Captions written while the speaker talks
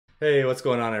Hey, what's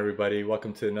going on everybody?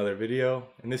 Welcome to another video.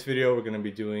 In this video we're going to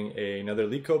be doing another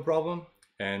LeetCode problem,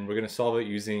 and we're going to solve it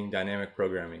using dynamic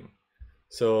programming.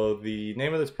 So the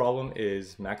name of this problem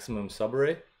is maximum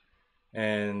subarray,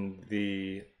 and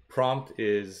the prompt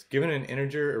is: given an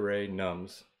integer array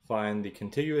nums, find the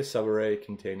contiguous subarray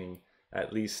containing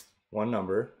at least one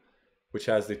number which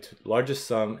has the largest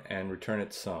sum and return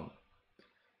its sum.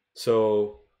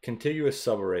 So contiguous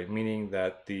subarray, meaning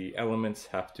that the elements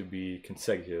have to be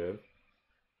consecutive,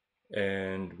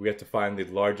 and we have to find the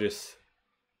largest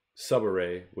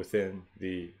subarray within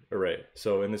the array.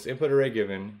 So in this input array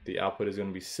given, the output is going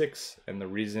to be 6, and the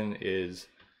reason is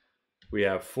we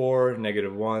have 4,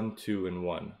 -1, 2, and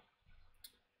 1.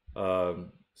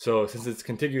 So since it's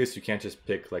contiguous, you can't just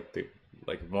pick like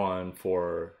 1,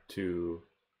 4, 2,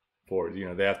 4.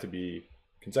 They have to be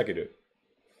consecutive.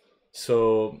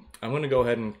 So I'm going to go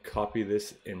ahead and copy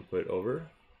this input over.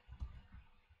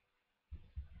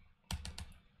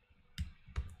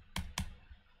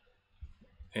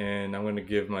 And I'm going to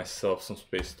give myself some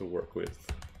space to work with.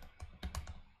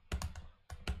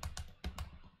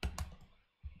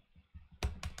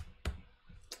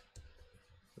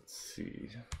 Let's see.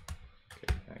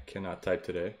 Okay, I cannot type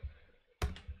today.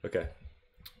 Okay.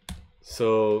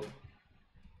 So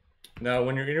now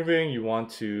when you're interviewing, you want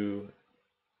to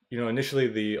initially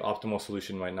the optimal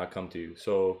solution might not come to you.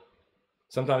 So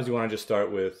sometimes you want to just start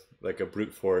with like a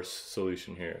brute force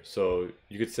solution here. So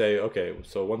you could say, okay,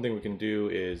 so one thing we can do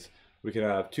is we can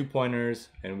have 2 pointers,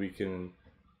 and we can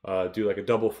do like a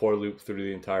double for loop through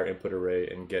the entire input array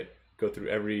and go through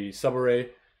every subarray,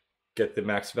 get the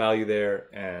max value there,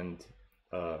 and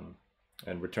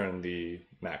return the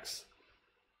max.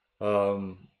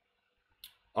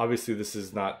 Obviously this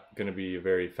is not going to be a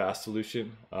very fast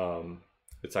solution.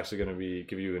 It's actually going to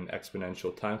give you an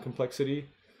exponential time complexity.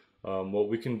 What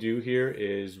we can do here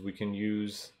is we can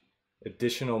use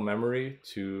additional memory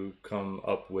to come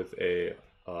up with a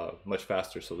much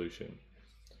faster solution.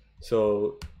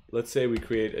 So let's say we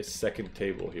create a second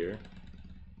table here.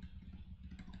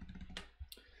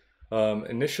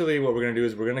 Initially what we're going to do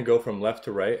is we're going to go from left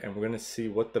to right, and we're going to see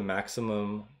what the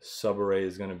maximum subarray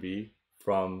is going to be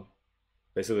from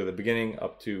basically the beginning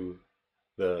up to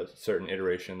the certain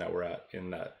iteration that we're at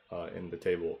in the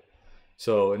table.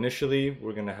 So initially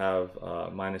we're going to have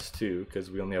 -2 because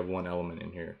we only have one element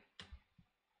in here.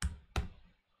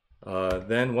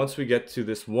 Then once we get to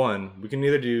this 1, we can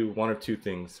either do one of two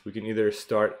things. We can either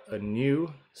start a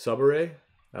new subarray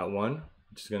at 1,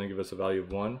 which is going to give us a value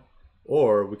of 1,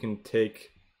 or we can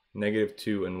take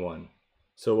 -2 and 1.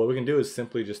 So what we can do is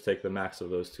simply just take the max of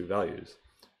those two values,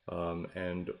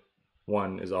 and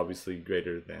 1 is obviously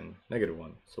greater than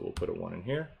 -1, so we'll put a 1 in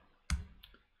here.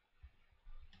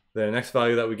 The next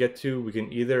value that we get to, we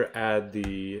can either add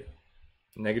the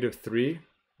 -3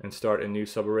 and start a new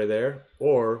subarray there,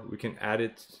 or we can add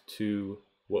it to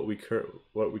what we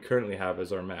currently have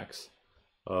as our max.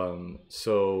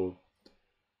 So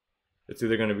it's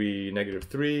either going to be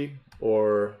 -3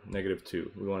 or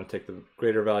 -2. We want to take the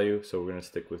greater value, so we're going to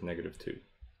stick with -2.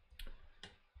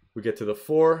 We get to the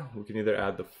 4, we can either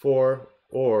add the 4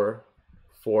 or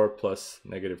 4 plus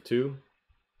 -2.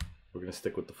 We're going to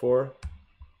stick with the 4.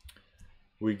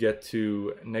 We get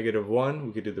to -1,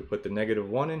 we could either put the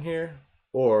 -1 in here,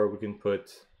 or we can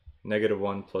put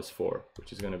 -1 plus 4,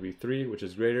 which is going to be 3, which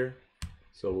is greater,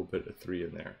 so we'll put a 3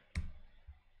 in there.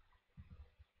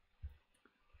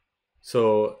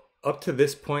 So up to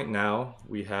this point now,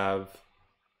 we have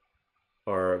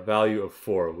our value of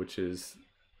 4, which is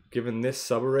given this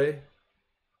subarray,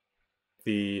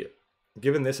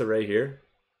 given this array here,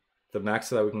 the max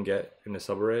that we can get in a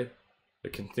subarray, the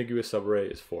contiguous subarray,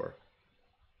 is 4.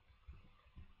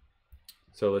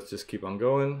 So let's just keep on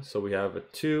going. So we have a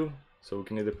 2, so we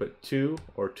can either put 2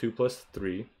 or 2 plus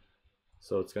 3,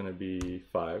 so it's going to be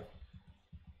 5.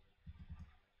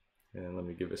 And let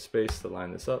me give it space to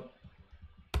line this up.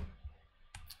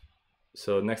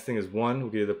 So next thing is 1, we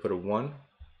can either put a 1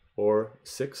 or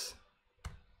 6.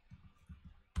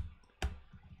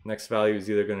 Next value is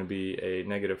either going to be a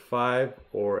 -5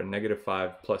 or a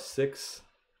 -5 plus 6,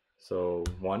 so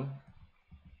 1.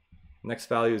 Next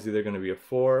value is either going to be a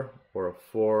 4 or a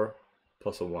 4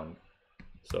 plus a 1,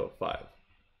 so 5.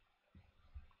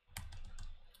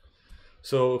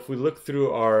 So if we look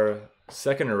through our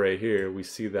second array here, we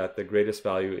see that the greatest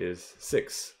value is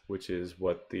 6, which is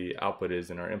what the output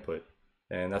is in our input.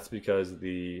 And that's because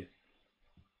the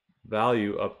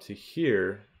value up to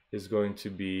here is going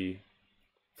to be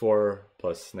 4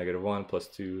 plus -1 plus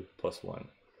 2 plus 1.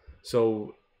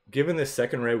 So given this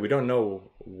second array, we don't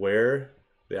know where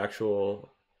the actual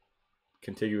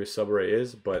contiguous subarray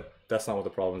is, but that's not what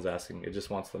the problem is asking. It just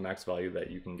wants the max value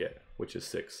that you can get, which is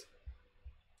 6.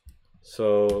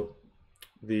 So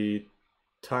the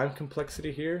time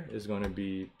complexity here is going to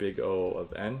be big O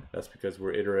of n. That's because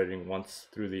we're iterating once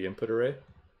through the input array.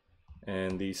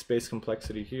 And the space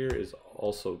complexity here is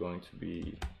also going to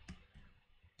be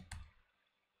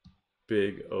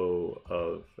big O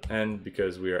of n,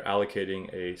 because we are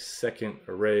allocating a second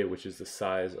array, which is the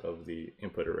size of the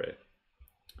input array.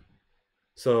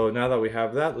 So now that we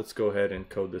have that, let's go ahead and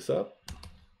code this up.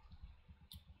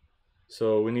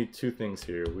 So we need 2 things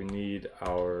here. We need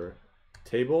our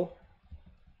table,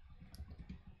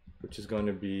 which is going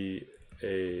to be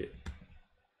a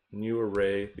new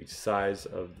array the size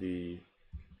of the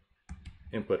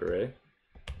input array.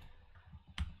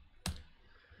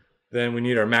 Then we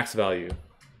need our max value.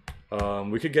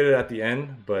 We could get it at the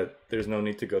end, but there's no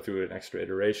need to go through an extra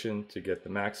iteration to get the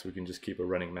max. We can just keep a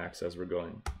running max as we're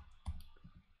going.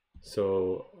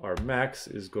 So our max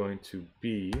is going to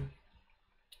be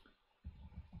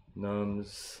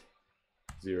nums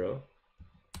 0.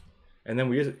 And then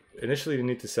we initially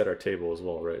need to set our table as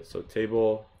well, right? So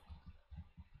table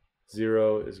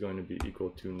 0 is going to be equal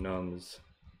to nums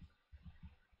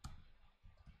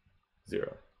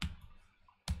 0.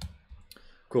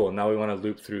 Cool, now we want to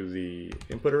loop through the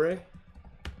input array.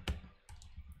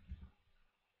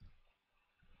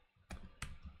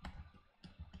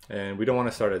 And we don't want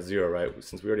to start at 0, right?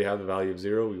 Since we already have the value of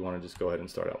 0, we want to just go ahead and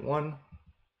start at 1.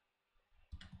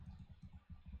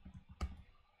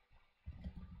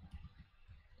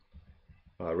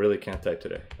 I really can't type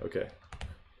today. Okay.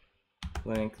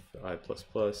 Length, I++.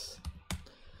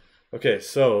 Okay,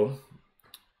 so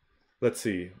let's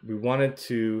see. We wanted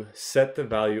to set the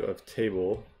value of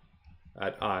table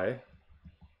at I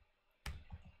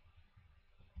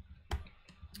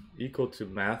equal to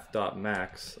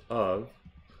math.max of,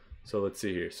 so let's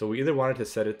see here. So we either wanted to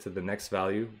set it to the next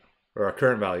value or our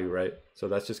current value, right? So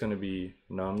that's just going to be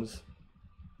nums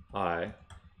I,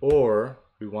 or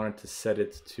we wanted to set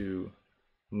it to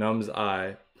nums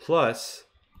I plus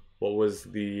what was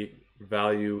the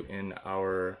value in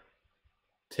our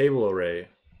table array,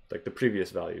 like the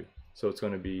previous value. So it's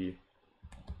going to be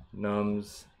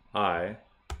nums I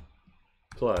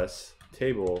plus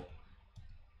table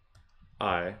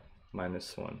I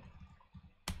minus 1.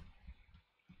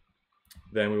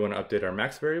 Then we want to update our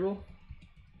max variable.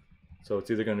 So it's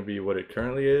either going to be what it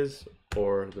currently is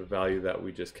or the value that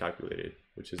we just calculated,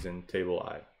 which is in table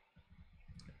I.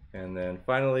 And then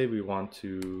finally, we want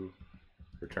to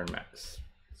return max.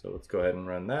 So let's go ahead and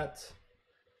run that.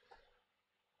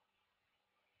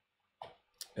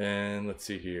 And let's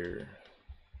see here.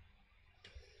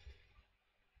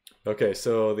 Okay,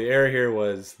 so the error here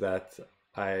was that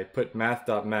I put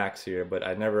math.max here, but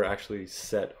I never actually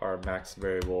set our max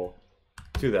variable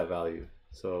to that value.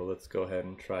 So let's go ahead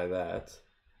and try that.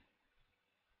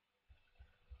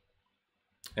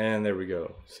 And there we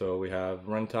go. So we have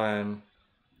runtime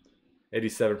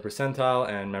 87 percentile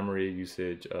and memory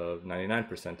usage of 99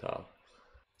 percentile.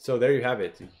 So there you have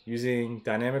it. Using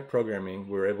dynamic programming,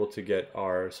 we're able to get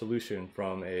our solution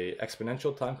from an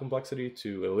exponential time complexity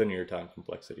to a linear time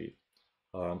complexity.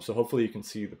 So hopefully you can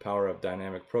see the power of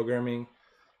dynamic programming,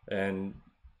 and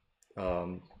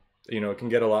you know, it can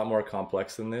get a lot more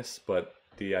complex than this, but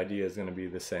the idea is going to be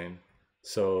the same.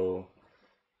 So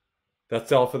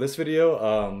that's all for this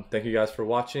video. Thank you guys for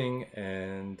watching,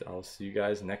 and I'll see you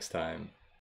guys next time.